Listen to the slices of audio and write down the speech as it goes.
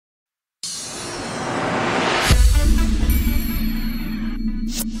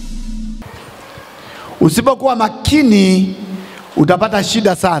Usipokuwa makini utapata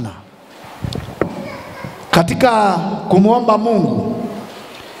shida sana katika kumuomba Mungu.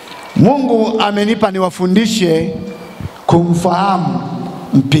 Mungu amenipa niwafundishe kumfahamu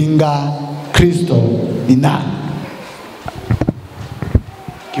mpinga Kristo ni nani.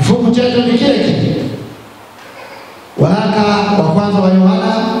 Kifungu chetu ni kile kile. Waraka wa kwanza wa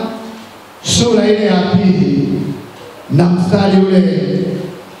Yohana sura ile ya 2 na mstari ule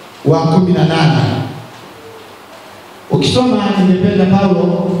wa 18. Ukisoma ningependa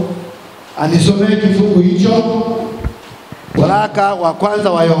Paulo anisomee kifungu hicho. Waraka wa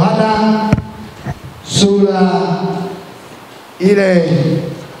kwanza wa Yohana sura ile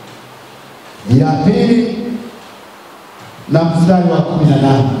ya 2 na mstari wa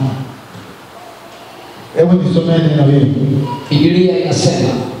 18. Hebu nisomee neno hili. Biblia inasema,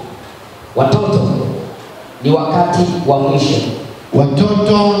 watoto ni wakati wa mwisho.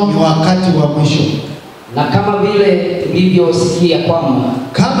 Watoto ni wakati wa mwisho. Na kama vile tulivyosikia kwamba,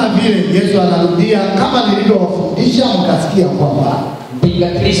 kama vile Yesu anarudia, kama nilivyowafundisha mkasikia kwamba mpinga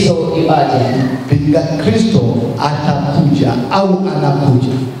Kristo ibaje. Mpinga Kristo atakuja au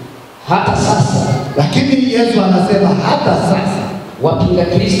anakuja hata sasa. Lakini Yesu anasema hata sasa wapinga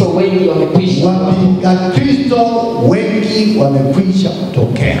Kristo wengi wamekwisha. Wapinga Kristo wengi wamekwisha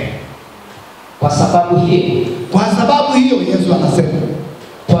kutokea. Kwa sababu hiyo Yesu anasema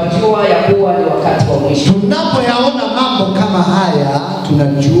twajua ya kuwa ni wakati wa mwisho. Tunapoyaona mambo kama haya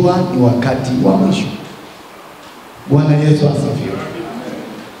tunajua ni wakati wa mwisho. Bwana Yesu asifiwe.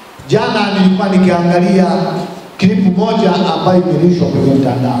 Jana nilikuwa nikiangalia klipu moja ambayo imerushwa kwenye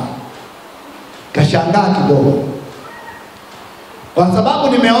mtandao. Kashangaa kidogo, kwa sababu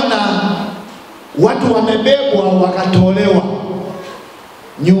nimeona watu wamebebwa wakatolewa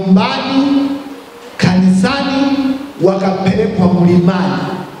nyumbani, kanisani, wakapelekwa mlimani.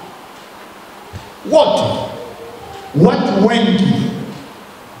 Watu wengi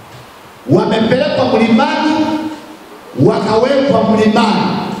wamepelekwa mlimani, wakawekwa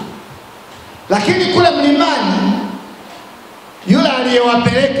mlimani. Lakini kule mlimani yule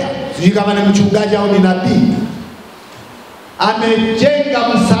aliyewapeleka, sijui kama ni mchungaji au ni nabii, amejenga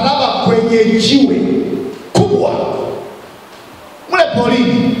msalaba kwenye jiwe kubwa mle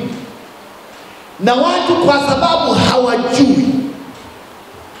porini. Na watu kwa sababu hawajui,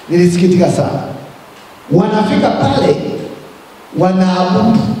 nilisikitika sana, wanafika pale,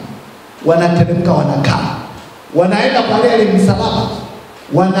 wanaabudu, wanateremka, wanakaa, wanaenda pale ile msalaba,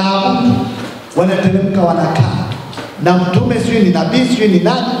 wanaabudu, wanateremka, wanakaa. Na mtume sio ni nabii sio ni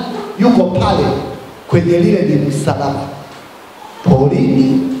nani yuko pale kwenye lile ni msalaba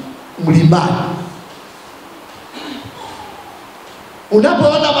porini, mlimani.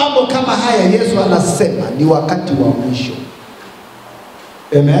 Unapoona mambo kama haya, Yesu anasema ni wakati wa mwisho.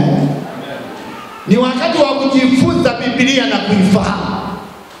 Amen. Ni wakati wa kujifunza Biblia na kuifahamu.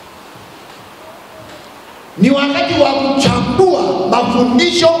 Ni wakati wa kuchambua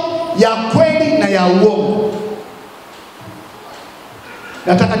mafundisho ya kweli na ya uongo.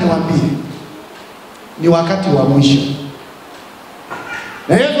 Nataka niwaambie ni wakati wa mwisho.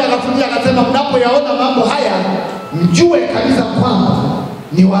 Na Yesu anafunza akasema, mnapoyaona mambo haya mjue kabisa kwamba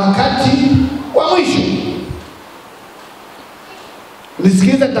ni wakati wa mwisho.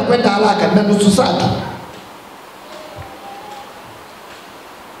 Nisikilize, nitakwenda haraka, nina nusu saa tu.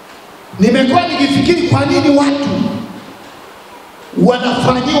 Nimekuwa nikifikiri kwa nini watu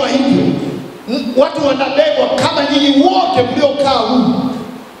wanafanyiwa hivyo. Watu wanabebwa kama nyinyi wote mliokaa huko.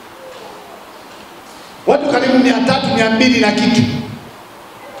 Watu karibu 300, 200 na kitu.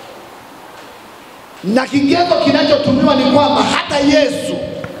 Na kigezo kinachotumiwa ni kwamba hata Yesu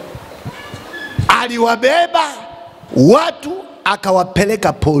aliwabeba watu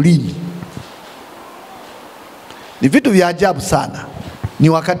akawapeleka porini. Ni vitu vya ajabu sana. Ni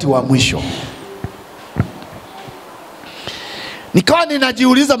wakati wa mwisho. Nikawa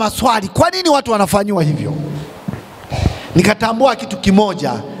ninajiuliza maswali, kwa nini watu wanafanyiwa hivyo? Nikatambua kitu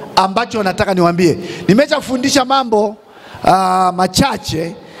kimoja ambacho nataka niwaambie. Nimeshafundisha mambo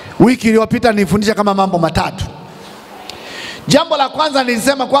machache. Wiki iliyopita nilifundisha kama mambo 3. Jambo la kwanza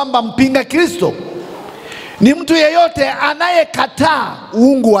nilisema kwamba mpinga Kristo ni mtu yeyote anayekataa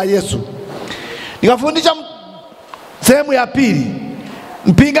uungu wa Yesu. Nikafundisha sehemu ya pili,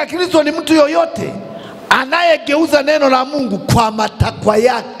 mpinga Kristo ni mtu yoyote anayegeuza neno la Mungu kwa matakwa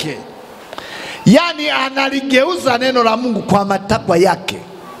yake. Yani analigeuza neno la Mungu kwa matakwa yake.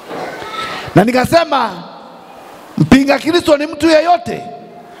 Na nikasema mpinga Kristo ni mtu yeyote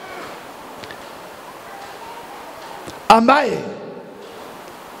ambaye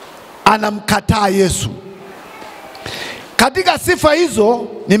anamkataa Yesu. Katika sifa hizo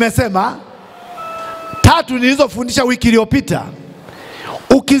nimesema 3 nilizofundisha wiki iliyopita,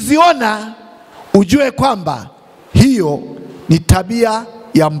 ukiziona ujue kwamba hiyo ni tabia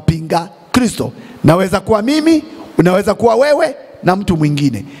ya mpinga Kristo. Naweza kuwa mimi, unaweza kuwa wewe na mtu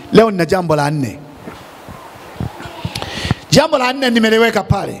mwingine. Leo nina jambo la 4. Jambo la 4 nimeliweka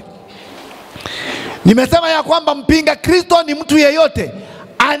pale. Nimesema ya kwamba mpinga Kristo ni mtu yeyote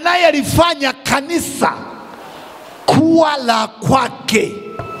anayelifanya kanisa kuwa la kwake.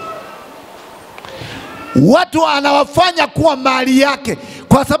 Watu anawafanya kuwa mali yake,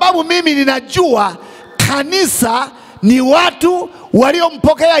 kwa sababu mimi ninajua kanisa ni watu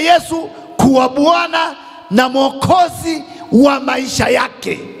waliompokea Yesu kuwa Bwana na Mwokozi wa maisha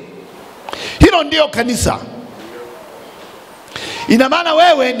yake. Hilo ndio kanisa. Ina maana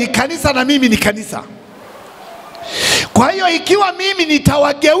wewe ni kanisa na mimi ni kanisa. Kwa hiyo ikiwa mimi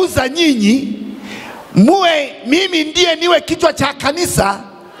nitawageuza nyinyi muwe, mimi ndiye niwe kichwa cha kanisa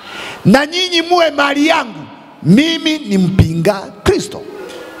na nyinyi muwe mali yangu, mimi ni mpinga Kristo.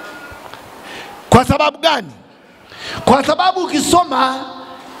 Kwa sababu gani? Kwa sababu ukisoma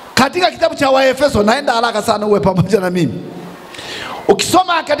katika kitabu cha Waefeso, naenda haraka sana uwe pamoja na mimi.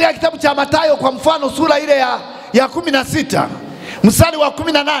 Ukisoma katika kitabu cha Mathayo kwa mfano sura ile ya 16 mstari wa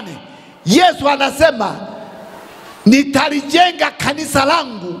 18, Yesu anasema nitalijenga kanisa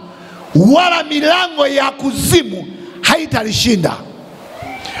langu wala milango ya kuzimu haitalishinda.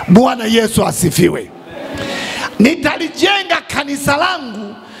 Bwana Yesu asifiwe. Nitalijenga kanisa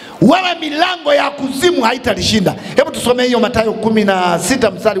langu wala milango ya kuzimu haitalishinda. Hebu tusome hiyo Mathayo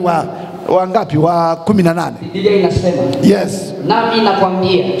 16 mstari wa ngapi? Wa 18. Biblia inasema, yes,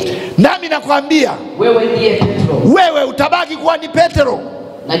 nami nakwambia wewe ndiye Petro. Wewe utabaki kuwa ni Petro.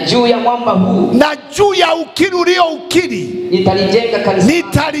 Na juu ya mwamba huu, na juu ya ukiri ulio ukiri,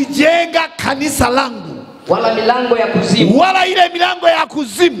 nitalijenga kanisa langu, wala milango ya kuzimu, wala ile milango ya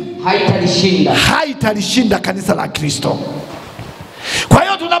kuzimu haitalishinda kanisa la Kristo. Kwa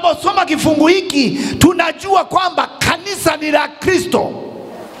hiyo tunaposoma kifungu hiki tunajua kwamba kanisa ni la Kristo.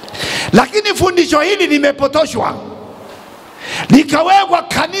 Lakini fundisho hili limepotoshwa, likawekwa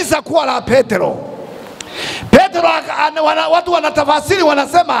kanisa kuwa la Petro. Petro, watu wanatafasiri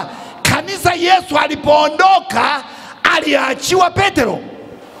wanasema kanisa Yesu alipoondoka aliachiwa Petro.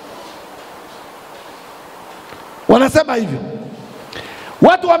 Wanasema hivyo.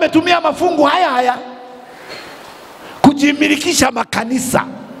 Watu wametumia mafungu haya kujimilikisha makanisa,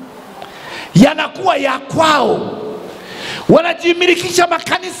 yanakuwa ya kwao. Wanajimilikisha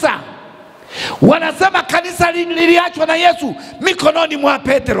makanisa, wanasema kanisa liliachwa na Yesu mikononi mwa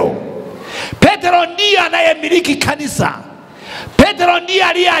Petro. Petro ndiye anayemiliki kanisa. Petro ndiye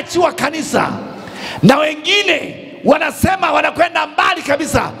aliyeachiwa kanisa. Na wengine wanasema, wanakwenda mbali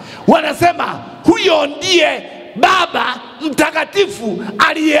kabisa, wanasema huyo ndiye Baba Mtakatifu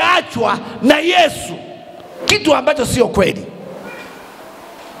aliyeachwa na Yesu, kitu ambacho sio kweli.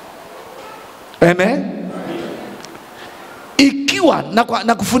 Amen. Ikiwa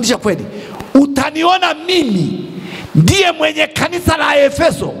na kufundisha kweli, utaniona mimi ndiye mwenye kanisa la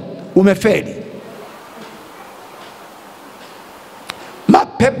Efeso, umefeli.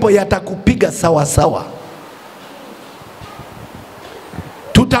 Mapepo yatakupiga sawa sawa.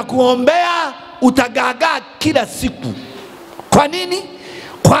 Tutakuombea utagagaa kila siku. Kwa nini?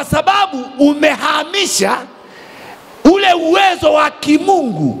 Kwa sababu umehamisha ule uwezo wa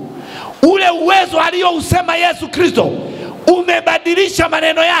kimungu, ule uwezo aliousema Yesu Kristo, umebadilisha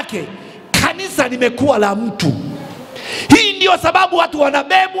maneno yake. Kanisa limekuwa la mtu. Hii ndio sababu watu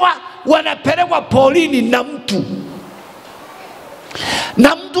wanabebwa, wanapelekwa polini na mtu.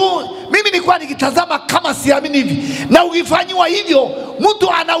 Na mtu, mimi nilikuwa nikitazama kama siamini hivi. Na ukifanywa hivyo,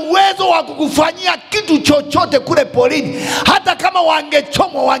 mtu ana uwezo wa kukufanyia kitu chochote kule polini. Hata kama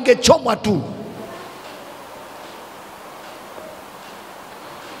wangechomwa tu.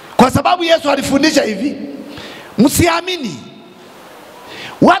 Kwa sababu Yesu alifundisha hivi, msiamini.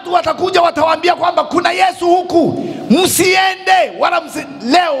 Watu watakuja watawaambia kwamba kuna Yesu huku, msiende wala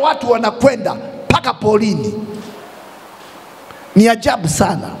leo watu wanakwenda mpaka polini. Ni ajabu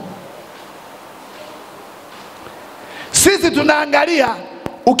sana. Sisi tunaangalia,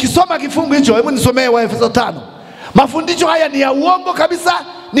 ukisoma kifungu hicho, hebu nisomee Waefeso 5. Mafundisho haya ni ya uongo kabisa,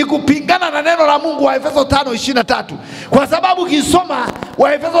 ni kupingana na neno la Mungu. Waefeso 5:23. Kwa sababu ukisoma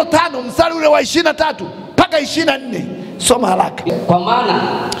Waefeso 5 mstari ule wa 23 mpaka 24, soma haraka. Kwa maana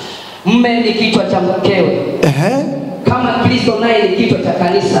mme ni kichwa cha mkewe, kama Kristo naye ni kichwa cha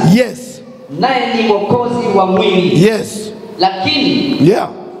kanisa. Yes. Naye ni mwokozi wa mwili. Yes. Lakini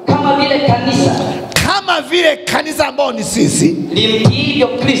kama vile kanisa ambao ni sisi limtiivyo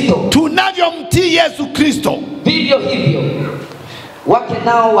Kristo, tunavyomtii Yesu Kristo, vivyo hivyo wake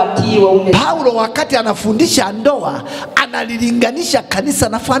nao watii waume. Paulo wakati anafundisha ndoa analilinganisha kanisa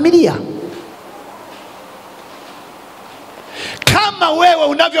na familia. Kama wewe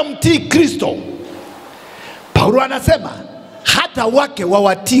unavyomtii Kristo, Paulo anasema hata wake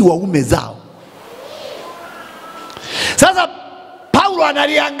wawatii waume zao. Sasa Paulo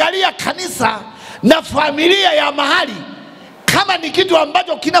analiangalia kanisa na familia ya mahali kama ni kitu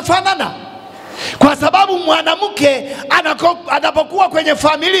ambacho kinafanana, kwa sababu mwanamke anapokuwa kwenye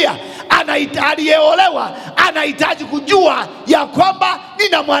familia aliyeolewa anahitaji kujua ya kwamba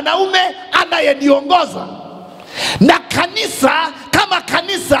nina mwanaume anayeniongoza. Na kanisa, kama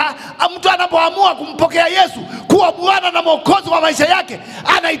kanisa, mtu anapoamua kumpokea Yesu kuwa Bwana na Mwokozi wa maisha yake,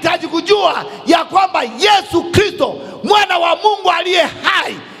 anahitaji kujua ya kwamba Yesu Kristo mwana wa Mungu aliye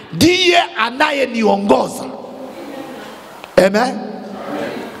hai ndiye anayeniongoza. Amen.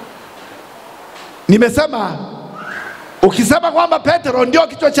 Nimesema ukisema kwamba Petro ndio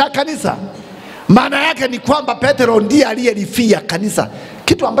kichwa cha kanisa, maana yake ni kwamba Petro ndiye aliyelifia kanisa,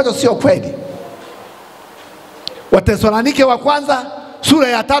 kitu ambacho sio kweli. Wathesalonike wa kwanza sura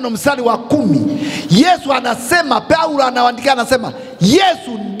ya 5 mstari wa 10, Yesu anasema, Paulo anaandika anasema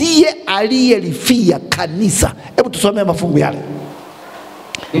Yesu ndiye aliyelifia kanisa. Hebu tusome mafungu yale.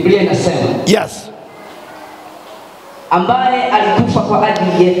 Biblia inasema, yes, ambaye alikufa kwa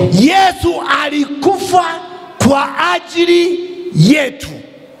ajili yetu. Yesu alikufa kwa ajili yetu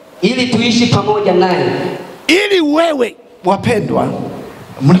ili tuishi pamoja naye. Ili wewe, wapendwa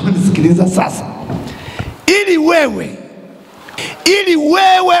mnaonisikiliza sasa, ili wewe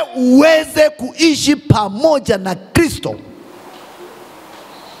uweze kuishi pamoja na Kristo.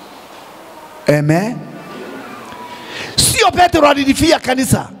 Amen. Sio Petro alilifia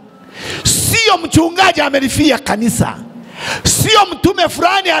kanisa, sio mchungaji amelifia kanisa, sio mtume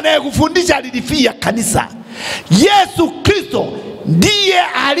fulani anayekufundisha alilifia kanisa. Yesu Kristo ndiye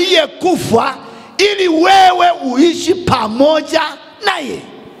aliyekufa ili wewe uishi pamoja naye.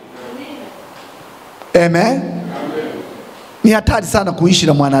 Amen. Ni hatari sana kuishi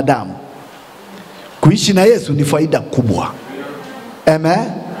na mwanadamu. Kuishi na Yesu ni faida kubwa.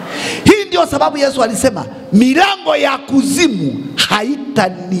 Amen. Hii ndio sababu Yesu alisema milango ya kuzimu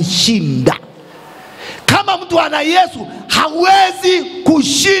haitanishinda. Kama mtu ana Yesu hawezi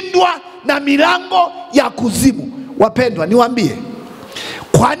kushindwa na milango ya kuzimu. Wapendwa, niwaambie,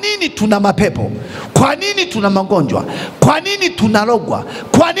 kwa nini tuna mapepo? Kwa nini tuna magonjwa? Kwa nini tunalogwa?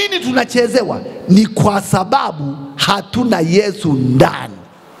 Kwa nini tunachezewa? Ni kwa sababu hatuna Yesu ndani.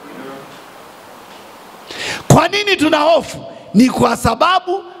 Kwa nini tuna hofu? Ni kwa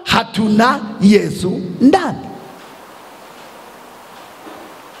sababu hatuna Yesu ndani.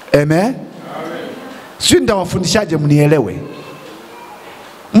 Amen. Sio nitawafundishaje mnielewe.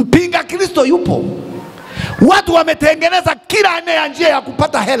 Mpinga Kristo yupo. Watu wametengeneza kila aina ya njia ya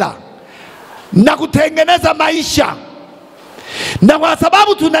kupata hela na kutengeneza maisha. Na kwa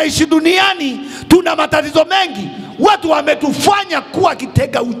sababu tunaishi duniani, tuna matatizo mengi. Watu wametufanya kuwa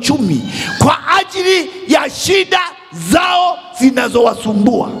kitega uchumi kwa ajili ya shida zao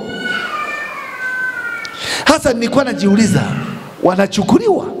zinazowasumbua. Hasa nilikuwa najiuliza,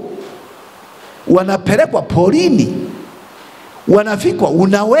 wanachukuliwa, wanapelekwa porini, wanafikwa,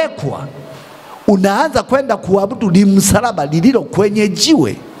 unawekwa, unaanza kwenda kuabudu limsalaba lililo kwenye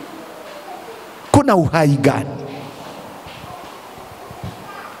jiwe. Kuna uhai gani?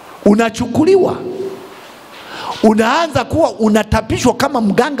 Unachukuliwa, unaanza kuwa unatapishwa kama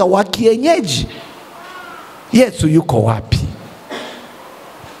mganga wa kienyeji. Yesu yuko wapi?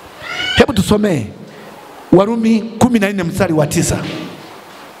 Hebu tusomee Warumi 14 mstari wa 9.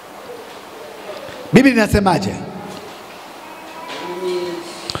 Biblia inasemaje?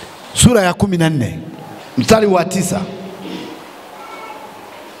 Sura ya 14 mstari wa 9.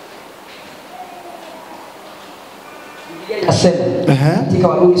 Asema katika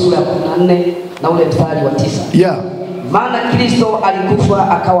Warumi sura ya 14 na ule mstari wa 9. Yeah. Maana Kristo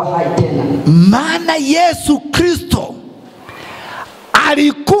alikufa akawa hai tena. Maana Yesu Kristo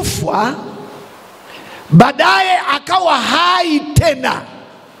alikufa baadaye akawa hai tena.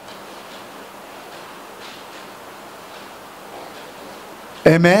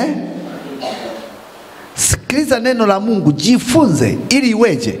 Amen. Sikiliza neno la Mungu, jifunze ili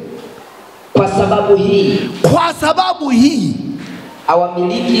iweje. Kwa sababu hii. Kwa sababu hii.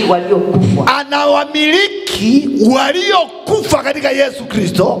 Awamiliki waliokufa. Anawamiliki waliokufa katika Yesu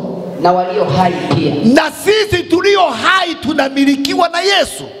Kristo. Na walio hai pia. Na sisi tulio hai tunamilikiwa na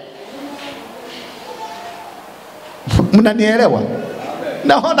Yesu. Mnanielewa?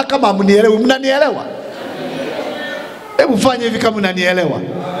 Naona kama mnielewi. Mnanielewa? Hebu fanya hivi kama mnanielewa.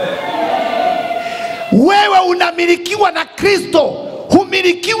 Wewe unamilikiwa na Kristo.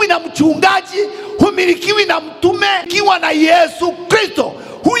 humilikiwi na mchungaji, humilikiwi na mtume, kiwa na Yesu Kristo.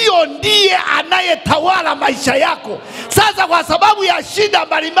 Huyo ndiye anayetawala maisha yako. Sasa kwa sababu ya shida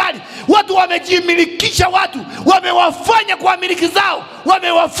mbalimbali, watu wamejimilikisha, watu wamewafanya kwa miliki zao,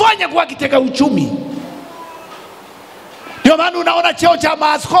 wamewafanya kwa kitega uchumi. Ndio maana unaona cheo cha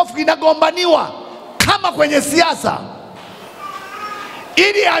maaskofu kinagombaniwa kama kwenye siasa,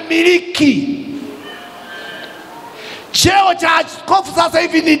 ili amiliki. Cheo cha askofu sasa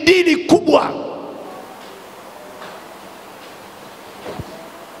hivi ni dili kubwa.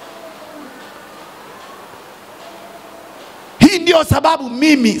 Hii ndio sababu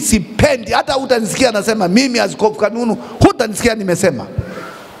mimi sipendi, hata utanisikia nasema mimi Askofu Kanunu, hutanisikia nimesema.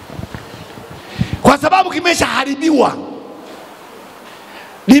 Kwa sababu kimeshaharibiwa.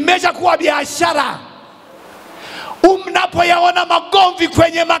 Limesha kuwa biashara. Mnapoyaona magomvi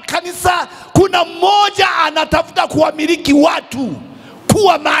kwenye makanisa, kuna mmoja anatafuta kuwamiliki watu,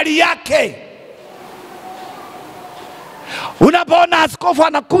 kuwa mali yake. Unapoona askofu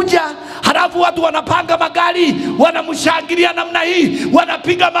anakuja, halafu watu wanapanga magari, wanamshangilia namna hii,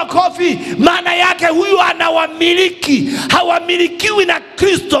 wanapiga makofi, maana yake huyu anawamiliki. Hawamilikiwi na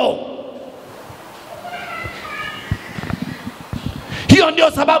Kristo. Hiyo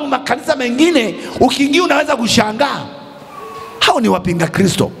ndio sababu makanisa mengine ukiingia unaweza kushangaa, hao ni wapinga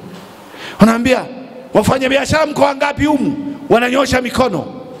Kristo. Wanaambia wafanya biashara mko wangapi humu, wananyosha mikono,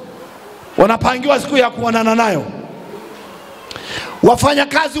 wanapangiwa siku ya kuonana nayo. Wafanya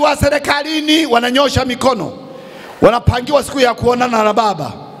kazi wa serikalini wananyosha mikono, wanapangiwa siku ya kuonana na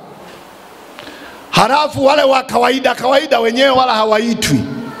baba. Halafu wale wa kawaida wenyewe wala hawaitwi.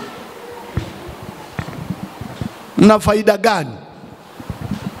 Mna faida gani?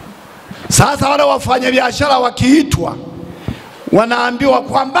 Sasa wale wafanya biashara wakiitwa, wanaambiwa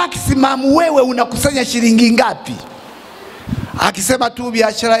kwamba kisimamo wewe unakusanya shilingi ngapi? Akisema tu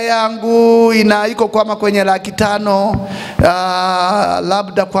biashara yangu iko kwama kwenye 500,000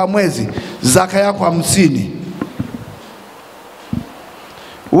 labda kwa mwezi, zaka yako 50.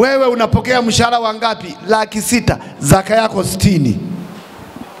 Wewe unapokea mshahara wa ngapi? 600,000, zaka yako 60.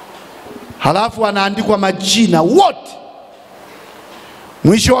 Halafu anaandikwa majina wote.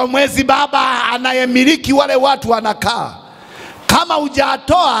 Mwisho wa mwezi baba anayemiliki wale watu anakaa. Kama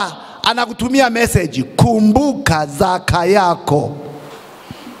hujatoa anakutumia message, kumbuka zaka yako.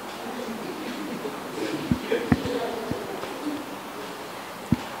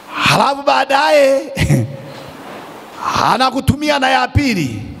 Halafu baadaye anakutumia na ya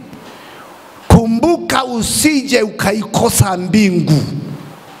pili, kumbuka usije ukaikosa mbingu.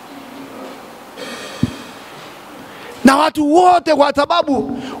 Na watu wote kwa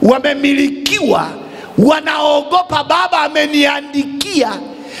sababu wamemilikiwa, wanaogopa baba ameniandikia.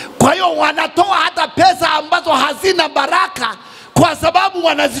 Kwa hiyo wanatoa hata pesa ambazo hazina baraka, kwa sababu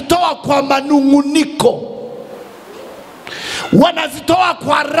wanazitoa kwa manunguniko, wanazitoa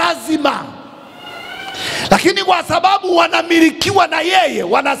kwa lazima. Lakini kwa sababu wanamilikiwa na yeye,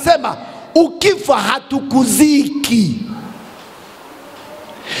 wanasema ukifa hatukuziki.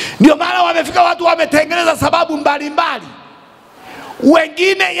 Ndio maana wamefika watu wametengeneza sababu mbalimbali.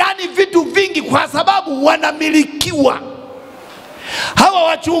 Wengine yani vitu vingi kwa sababu wanamilikiwa. Hawa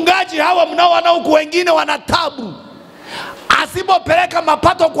wachungaji hawa mnaoona huku wengine wanatabu. Asipopeleka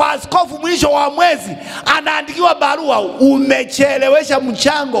mapato kwa askofu mwisho wa mwezi, anaandikiwa barua, umechelewesha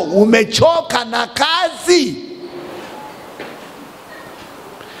mchango, umechoka na kazi.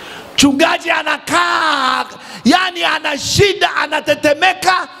 Mchungaji anakaa, yani ana shida,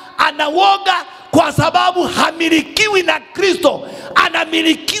 anatetemeka, anawoga, kwa sababu hamilikiwi na Kristo,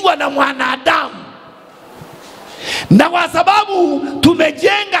 anamilikiwa na mwanadamu. Na kwa sababu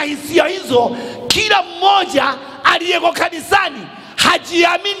tumejenga hisia hizo, kila mmoja aliyeko kanisani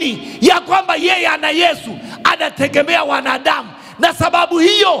hajiamini ya kwamba yeye ana Yesu, anategemea wanadamu. Na sababu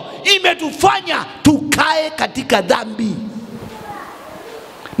hiyo imetufanya tukae katika dhambi,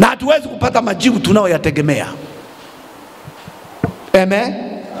 na hatuwezi kupata majibu tunayoyategemea. Amen.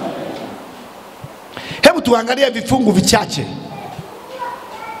 Hebu tuangalie vifungu vichache.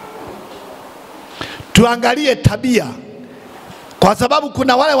 Tuangalie tabia, kwa sababu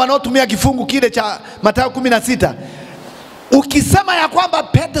kuna wale wanaotumia kifungu kile cha Mathayo 16. Ukisema ya kwamba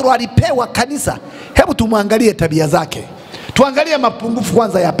Petro alipewa kanisa, hebu tumwangalie tabia zake. Tuangalie mapungufu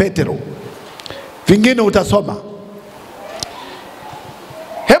kwanza ya Petro, vingine utasoma.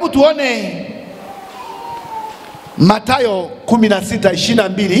 Hebu tuone Mathayo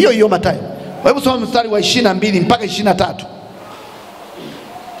 16:22, hiyo Mathayo. Hebu soma mstari wa 22 mpaka 23.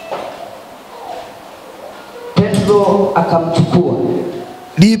 Petro akamchukua.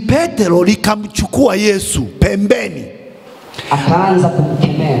 Petro likamchukua Yesu pembeni. akaanza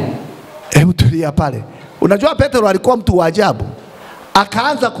kumkemea. Hebu tulia pale. Unajua Petro alikuwa mtu wa ajabu.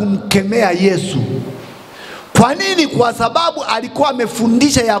 Akaanza kumkemea Yesu. Kwa nini? Kwa sababu alikuwa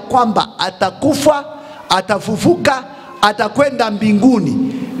amefundisha ya kwamba atakufa, atafufuka, atakwenda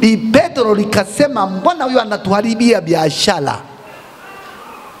mbinguni. Petro likasema, mbona huyu anatuharibia biashara?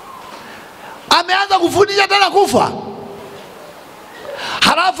 Ameanza kufundisha tena kufa,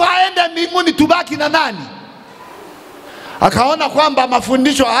 halafu aende mbinguni, tubaki na nani? Akaona kwamba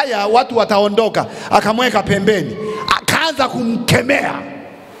mafundisho haya watu wataondoka, akamweka pembeni, akaanza kumkemea.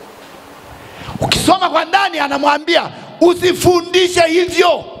 Ukisoma kwa ndani anamwambia usifundishe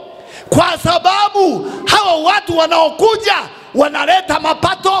hivyo, kwa sababu hawa watu wanaokuja wanaleta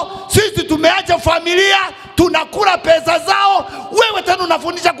mapato, sisi tumeacha familia, tunakula pesa zao, wewe tena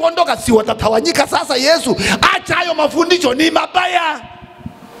unafundisha kuondoka, si watatawanyika sasa? Yesu, acha hayo mafundisho, ni mabaya.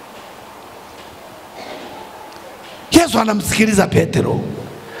 Yesu anamsikiliza Petro.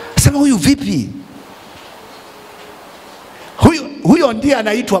 Sema, huyu vipi? Huyo ndiye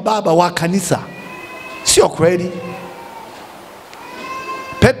anaitwa baba wa kanisa. Sio kweli?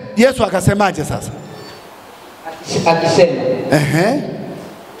 Yesu akasemaje sasa? Akisema,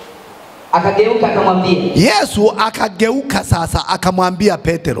 akageuka akamwambia. Yesu akageuka sasa akamwambia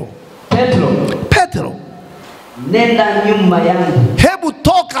Petro, Petro, nenda nyuma yangu. Hebu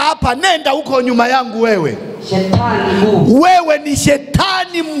toka hapa, nenda huko nyuma yangu wewe. Shetani huu. Wewe ni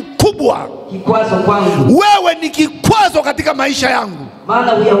shetani mkubwa. Kikwazo kwangu. Wewe ni kikwazo katika maisha yangu.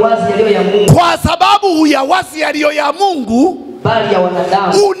 Maana huyawazi yaliyo ya Mungu. Kwa sababu huyawazi yaliyo ya Mungu, bali ya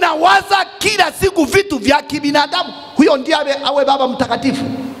wanadamu. Unawaza kila siku vitu vya kibinadamu. Huyo ndiye awe baba mtakatifu?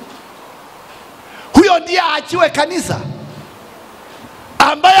 Huyo ndiye aachiwe kanisa?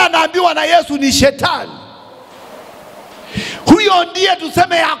 Ambaye anaambiwa na Yesu ni shetani? Huyo ndiye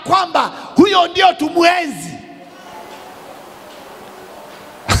tuseme ya kwamba huyo ndio tumuenzi?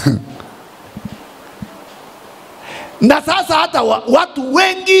 Na sasa hata watu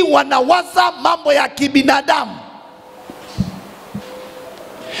wengi wanawaza mambo ya kibinadamu.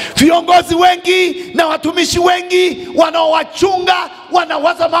 Viongozi wengi na watumishi wengi wanaowachunga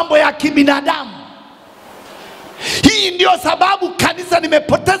wanawaza mambo ya kibinadamu. Hii ndio sababu kanisa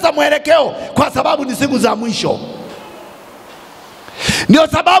limepoteza mwelekeo, kwa sababu ni siku za mwisho. Ndio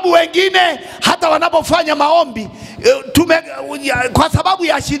sababu wengine hata wanapofanya maombi, kwa sababu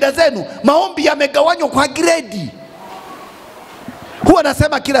ya shida zenu, maombi yamegawanywa kwa grade. Huwa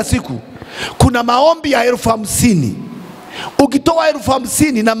nasema kila siku kuna maombi ya 50,000. Ukitoa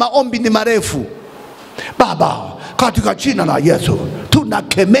 50,000 na maombi ni marefu. Baba, katika jina la Yesu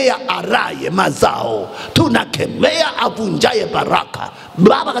tunakemea araye mazao, tunakemea avunjaye baraka.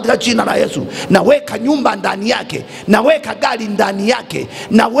 Baba, katika jina la Yesu naweka nyumba ndani yake, naweka gari ndani yake,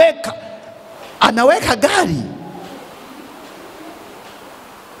 anaweka gari.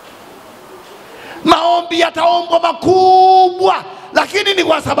 Maombi yataombwa makubwa, lakini ni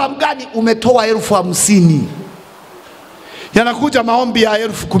kwa sababu gani? Umetoa 50,000. Yanakuja maombi ya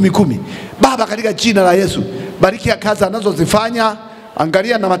 10,000. Baba, katika jina la Yesu bariki ya kazi anazozifanya,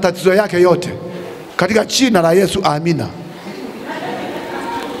 angalia na matatizo yake yote, katika jina la Yesu, amina.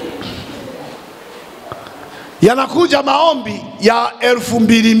 Yanakuja maombi ya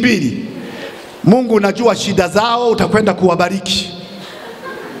 2,200. Mungu unajua shida zao, utakwenda kuwabariki.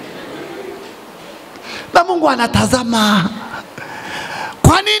 Na Mungu anatazama.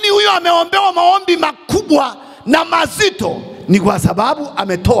 Kwa nini huyo ameombewa maombi makubwa na mazito? Ni kwa sababu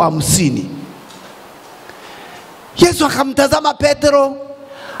ametoa 50. Yesu akamtazama Petro,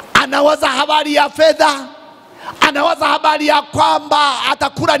 anawaza habari ya fedha, anawaza habari ya kwamba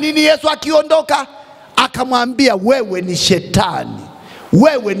atakula nini Yesu akiondoka. Akamwambia, wewe ni shetani,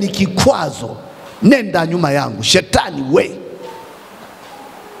 wewe ni kikwazo, nenda nyuma yangu shetani we.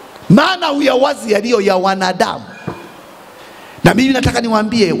 Maana huyawazi yaliyo ya wanadamu. Na mimi nataka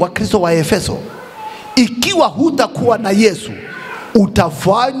niwaambie Wakristo wa Efeso, ikiwa hutakuwa na Yesu,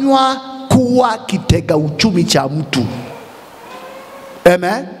 utafanywa kuwa kitega uchumi cha mtu.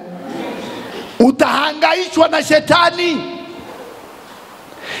 Amen. Utahangaishwa na shetani.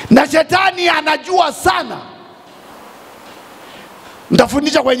 Na shetani anajua sana.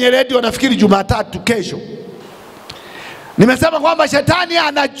 Nitafundisha kwenye redio nafikiri Jumatatu kesho. Nimesema kwamba shetani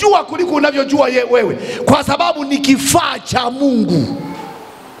anajua kuliko unavyojua wewe, kwa sababu ni kifaa cha Mungu.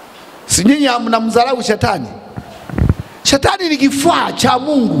 Si nyinyi mnamdharau shetani? Shetani ni kifaa cha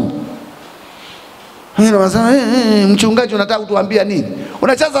Mungu. Mchungaji unataka kutuambia nini?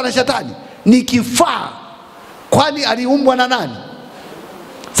 Unacheza na shetani? Ni kifaa. Kwani aliumbwa na nani?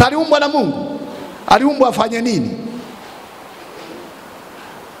 Si aliumbwa na Mungu? Aliumbwa afanye nini?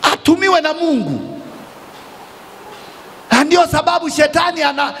 Atumiwe na Mungu. ndio sababu shetani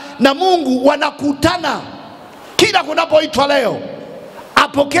na Mungu wanakutana kila kunapoitwa leo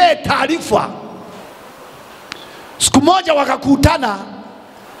apokee taarifa. Siku moja wakakutana,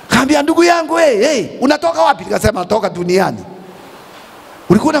 kaambia ndugu yangu unatoka wapi? Nikasema natoka duniani.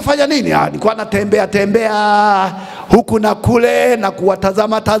 Ulikuwa unafanya nini? Nilikuwa natembea huku na kule na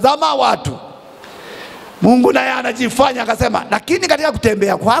kuwatazama watu. Mungu naye anajifanya, akasema lakini katika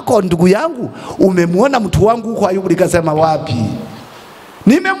kutembea kwako ndugu yangu umemwona mtu wangu huko Ayubu? Nikasema wapi?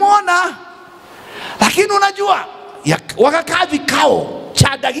 Nimemwona. Lakini unajua wakakaa vikao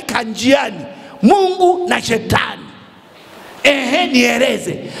cha dakika njiani Mungu na shetani.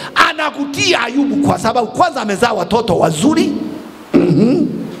 Nieleze. Anakutia Ayubu kwa sababu kwanza amezaa watoto wazuri.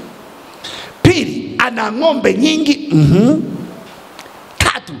 Pili, ana ng'ombe nyingi.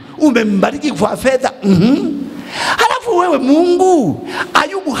 Tatu, umembariki kwa fedha. Halafu wewe Mungu,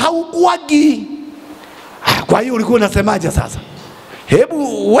 Ayubu haukuagi. Kwa hiyo ulikuwa unasemaje sasa?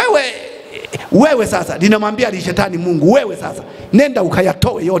 Hebu wewe sasa, ninamwambia ni shetani Mungu, wewe sasa nenda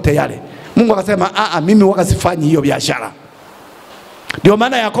ukayatoe yote yale. Mungu akasema mimi waka sifanyi hiyo biashara. Ndio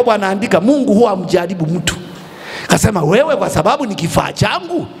maana Yakobo anaandika Mungu huwa mjaribu mtu. Akasema wewe kwa sababu ni kifaa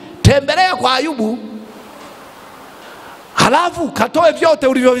changu, tembelea kwa Ayubu. Halafu katoe vyote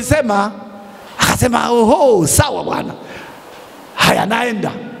ulivyovisema. Akasema sawa bwana. Haya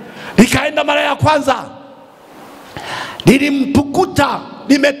naenda. Nikaenda mara ya kwanza. Nilimtukuta,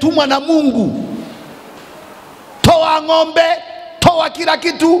 nimetumwa na Mungu. Toa ng'ombe, toa kila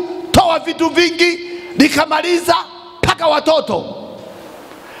kitu, toa vitu vingi. Nikamaliza mpaka watoto.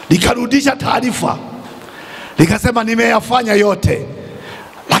 Nikarudisha taarifa. Nikasema nimeyafanya yote.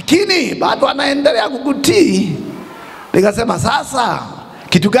 Lakini bado anaendelea kukutii. Nikasema sasa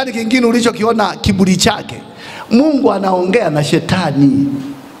kitu gani kingine ulichokiona kiburi chake? Mungu anaongea na shetani.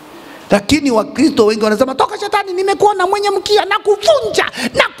 Lakini Wakristo wengi wanasema toka shetani, nimekuona mwenye mkia na kuvunja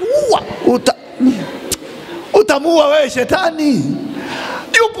na kuua. Utamuua wewe shetani?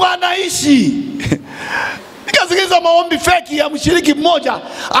 Yupo anaishi. Nikasikiza maombi feki ya mshiriki mmoja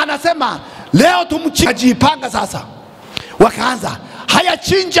anasema leo tumjipanga sasa. Wakaanza haya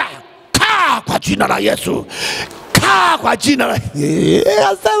chinja, kaa kwa jina la Yesu, kaa kwa jina la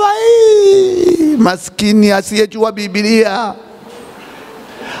asema maskini asiyejua Biblia.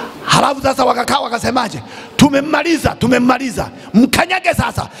 Halafu sasa wakakaa wakasemaje? Tumemmaliza, mkanyage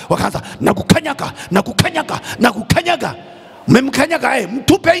sasa. Wakaanza na kukanyaga. Mmemkanyaga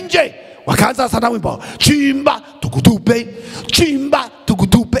mtupe nje. Wakaanza sana wimbo chimba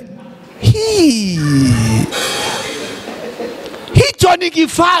tukutupe. Hicho ni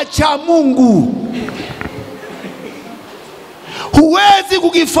kifaa cha Mungu. Huwezi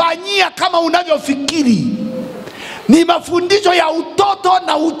kukifanyia kama unavyofikiri. Ni mafundisho ya utoto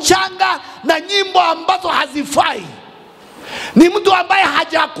na uchanga na nyimbo ambazo hazifai. Ni mtu ambaye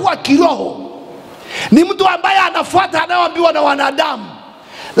hajakuwa kiroho. Ni mtu ambaye anafuata anayoambiwa na wanadamu.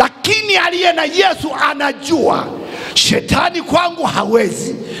 Lakini aliye na Yesu anajua shetani kwangu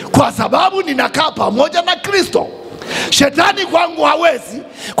hawezi, kwa sababu ninakaa pamoja na Kristo. Shetani kwangu hawezi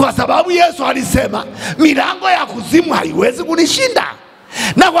kwa sababu Yesu alisema milango ya kuzimu haiwezi kunishinda.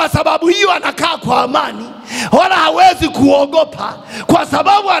 Na kwa sababu hiyo anakaa kwa amani, wala hawezi kuogopa, kwa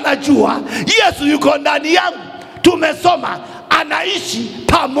sababu anajua Yesu yuko ndani yangu. Tumesoma anaishi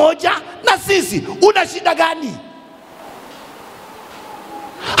pamoja na sisi. Una shida gani?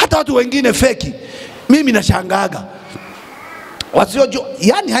 Hata watu wengine feki, mimi nashangaaga wasiojua.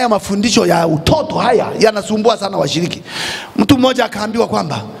 Yani haya mafundisho ya utoto haya yanasumbua sana washiriki. Mtu mmoja akaambiwa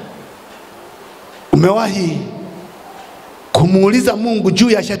kwamba umewahi kumuuliza Mungu juu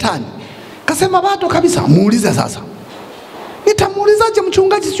ya shetani? Kasema bado kabisa. Muulize sasa. Nitamuulizaje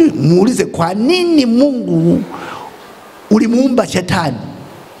mchungaji? Sio muulize kwa nini Mungu ulimuumba shetani.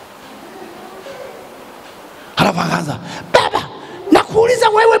 Halafu akaanza, baba nakuuliza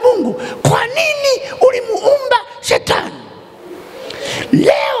wewe Mungu, kwa nini ulimuumba shetani?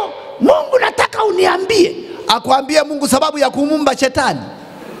 Leo Mungu nataka uniambie. Akwambie Mungu sababu ya kumuumba shetani.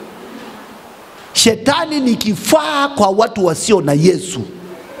 Shetani ni kifaa kwa watu wasio na Yesu.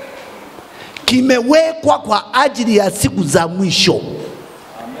 Kimewekwa kwa ajili ya siku za mwisho.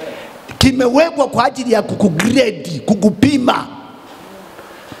 Kimewekwa kwa ajili ya kukugrade, kukupima.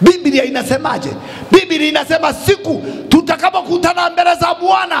 Biblia inasemaje? Biblia inasema siku tutakapokutana mbele za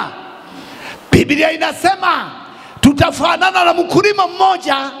Bwana, Biblia inasema tutafanana na mkulima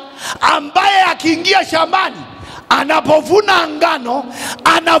mmoja ambaye akiingia shambani Anapovuna ngano,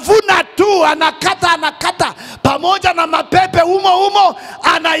 anavuna tu, anakata pamoja na mapepe umo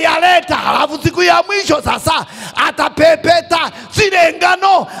anayaleta. Halafu siku ya mwisho sasa atapepeta zile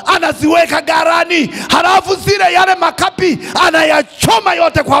ngano, anaziweka garani. Halafu zile yale makapi anayachoma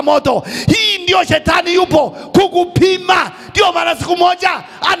yote kwa moto. Hii ndio shetani yupo kukupima. Ndio maana siku moja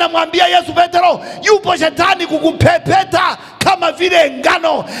anamwambia Yesu Petero, yupo shetani kukupepeta kama vile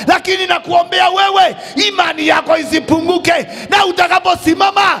ngano, lakini nakuombea wewe imani yako isipunguke, na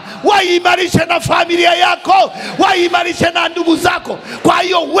utakaposimama waimarishe na familia yako, waimarishe na ndugu zako. Kwa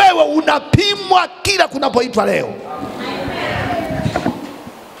hiyo wewe unapimwa kila kunapoitwa leo.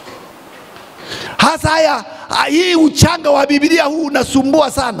 Hasa hii uchanga wa Biblia huu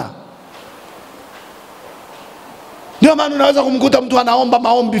unasumbua sana. Ndio maana unaweza kumkuta mtu anaomba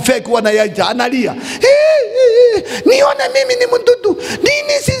maombi fake, huwa anayaita, analia, nione mimi ni mdudu,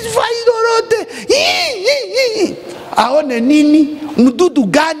 nini sifai lolote. Aone nini? Mdudu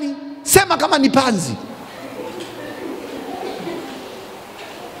gani? Sema kama ni panzi.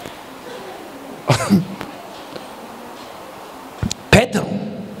 Petro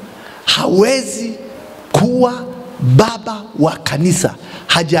hawezi kuwa baba wa kanisa,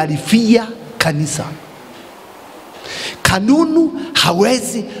 hajarifia kanisa. Kanunu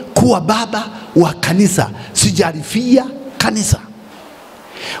hawezi kuwa baba wa kanisa, sijarifia kanisa.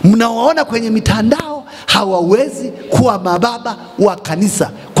 Mnaoona kwenye mitandao hawawezi kuwa mababa wa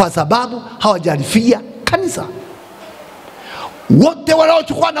kanisa kwa sababu hawajarifia kanisa. Wote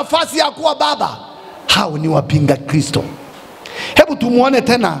wanaochukua nafasi ya kuwa baba, hao ni wapinga Kristo. Hebu tumuone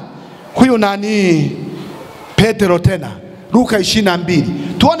tena huyu nani Petro tena, Luka 22.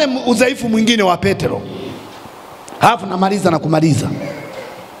 Tuone udhaifu mwingine wa Petro. Halafu namaliza na kumaliza.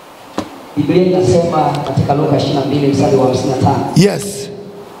 Biblia inasema katika Luka 22 mstari wa 55. Yes.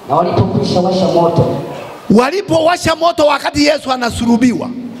 Na walipowasha moto. Walipowasha moto wakati Yesu anasulubiwa.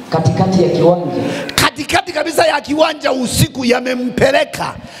 Katikati ya kiwanja. Katikati kabisa ya kiwanja usiku,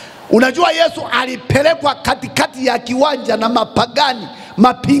 yamempeleka. Unajua Yesu alipelekwa katikati ya kiwanja na mapagani,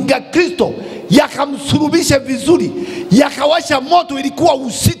 mapinga Kristo, yakamsulubisha vizuri, yakawasha moto. Ilikuwa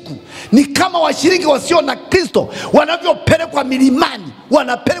usiku. Ni kama washiriki wasio na Kristo wanavyopelekwa milimani,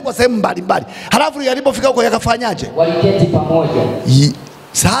 wanapelekwa sehemu mbalimbali. Halafu yalipofika huko yakafanyaje? Waliketi pamoja.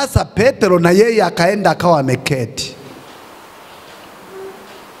 Sasa Petro na yeye akaenda akawa ameketi.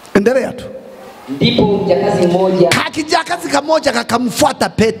 Endelea tu. Ndipo mjakazi mmoja, kijakazi kamoja kakamfuata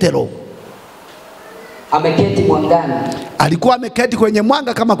Petro. Ameketi mwangani. Alikuwa ameketi kwenye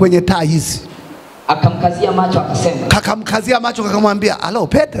mwanga kama kwenye taa hizi. Akamkazia macho akasema. Kakamkazia macho kakamwambia, "Alo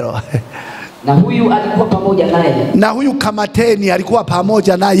Petro." Na huyu alikuwa pamoja naye. Na huyu kamateni alikuwa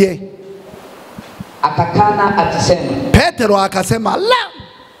pamoja naye. Akakana akisema. Petro akasema, "La!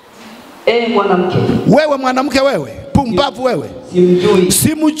 Mwanamke. Wewe mwanamke wewe, pumbavu wewe.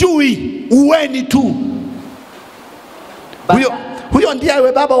 Simjui, uweni tu." Huyo ndiye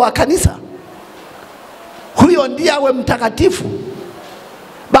awe baba wa kanisa. Huyo ndiye awe mtakatifu.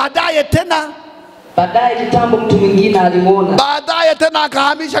 Baadaye kitambo mtu mwingine alimuona. Baadaye tena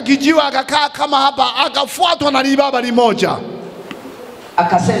akahamisha kijiwe akakaa kama hapa, akafuatwa na libaba limoja.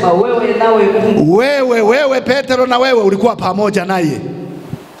 Akasema, wewe nawe Mungu. Wewe Petro, na wewe ulikuwa pamoja naye.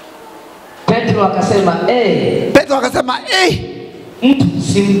 Petro akasema, Petro akasema, mtu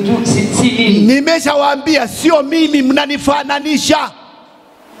si mimi. Nimeshawaambia sio mimi, mnanifananisha.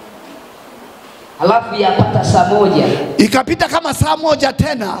 Halafu yapata saa moja. Ikapita kama saa moja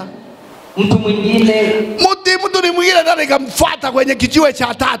tena. Mtu mwingine ndio nikamfuata kwenye kijiwe cha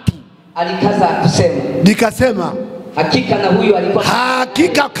tatu. Alikaza kusema. Nikasema, hakika na huyu alikuwa.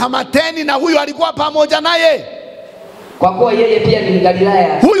 Hakika kamateni na huyu alikuwa pamoja naye. Kwa kuwa yeye pia ni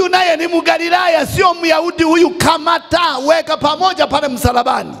Mgalilaya. Huyu naye ni Mgalilaya, sio Myahudi huyu. Kamata, weka pamoja pale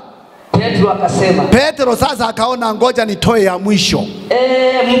msalabani. Petro akasema. Petro sasa akaona ngoja nitoe ya mwisho.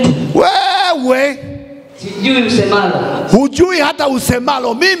 Mtu. Wewe. Sijui usemalo. Hujui hata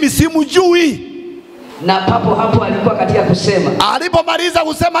usemalo, mimi simjui. Na papo hapo alikuwa katika kusema. Alipomaliza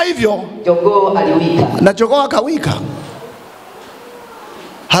kusema hivyo, jogoo aliwika. Na jogoo akawika.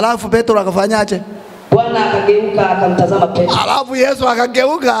 Halafu Petro akafanyaje? Bwana akageuka akamtazama Petro. Halafu Yesu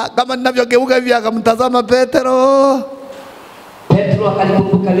akageuka kama ninavyogeuka hivi akamtazama Petro. Petro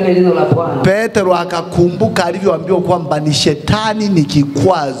akalikumbuka lile neno la Bwana. Petro akakumbuka alivyoambiwa kwamba ni shetani ni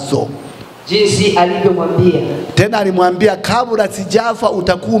kikwazo. Jinsi alivyomwambia. Tena alimwambia, kabla sijafa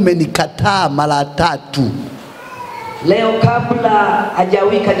utakuwa umenikataa mara 3. Leo kabla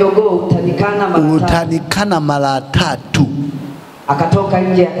hajawika jogoo utanikana mara 3. Akatoka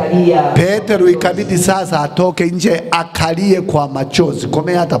nje akalia. Petro ikabidi sasa atoke nje akalie kwa machozi.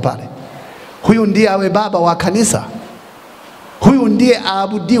 Komea hata pale. Huyu ndiye awe baba wa kanisa. Huyu ndiye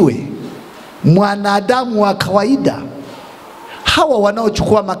aabudiwe. Mwanadamu wa kawaida. Hawa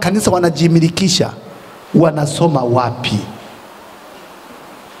wanaochukua makanisa wanajimilikisha, wanasoma wapi?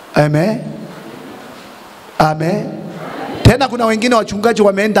 Amen. Amen. Tena kuna wengine wachungaji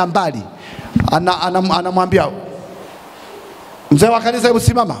wameenda mbali. Anamwambia mzee wa kanisa, hebu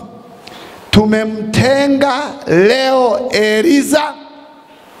simama. Tumemtenga leo Eliza.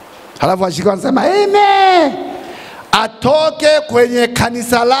 Halafu ashika anasema amen, atoke kwenye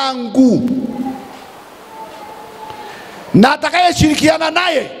kanisa langu, na atakayeshirikiana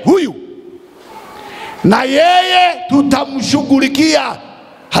naye huyu, na yeye tutamshughulikia.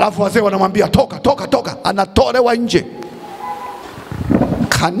 Halafu wazee wanamwambia toka, toka, toka. Anatolewa nje.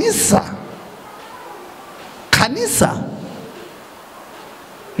 Kanisa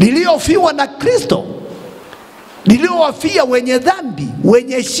liliofiwa na Kristo, liliowafia wenye dhambi,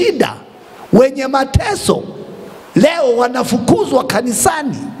 wenye shida, wenye mateso, leo wanafukuzwa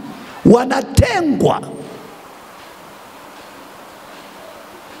kanisani, wanatengwa.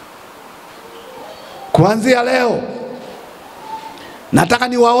 Kuanzia leo nataka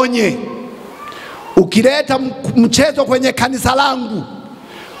niwaonye, ukileta mchezo kwenye kanisa langu,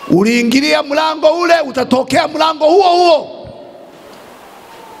 uliingilia mlango ule, utatokea mlango huo huo.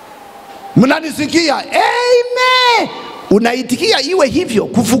 Mnanisikia? Amen. Unaitikia iwe hivyo.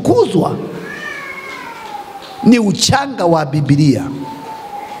 Kufukuzwa ni uchanga wa Biblia,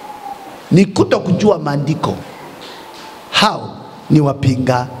 ni kutokujua maandiko. Hao ni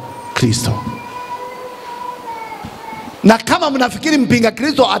wapinga Kristo. Na kama mnafikiri mpinga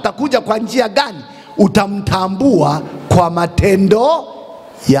Kristo atakuja kwa njia gani, utamtambua kwa matendo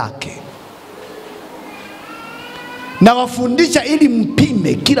yake. Na wafundisha ili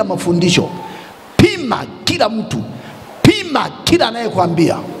mpime kila mafundisho. Pima kila mtu. Pima kila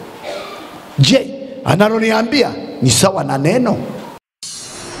anayekwambia. Je, analoniambia ni sawa na neno?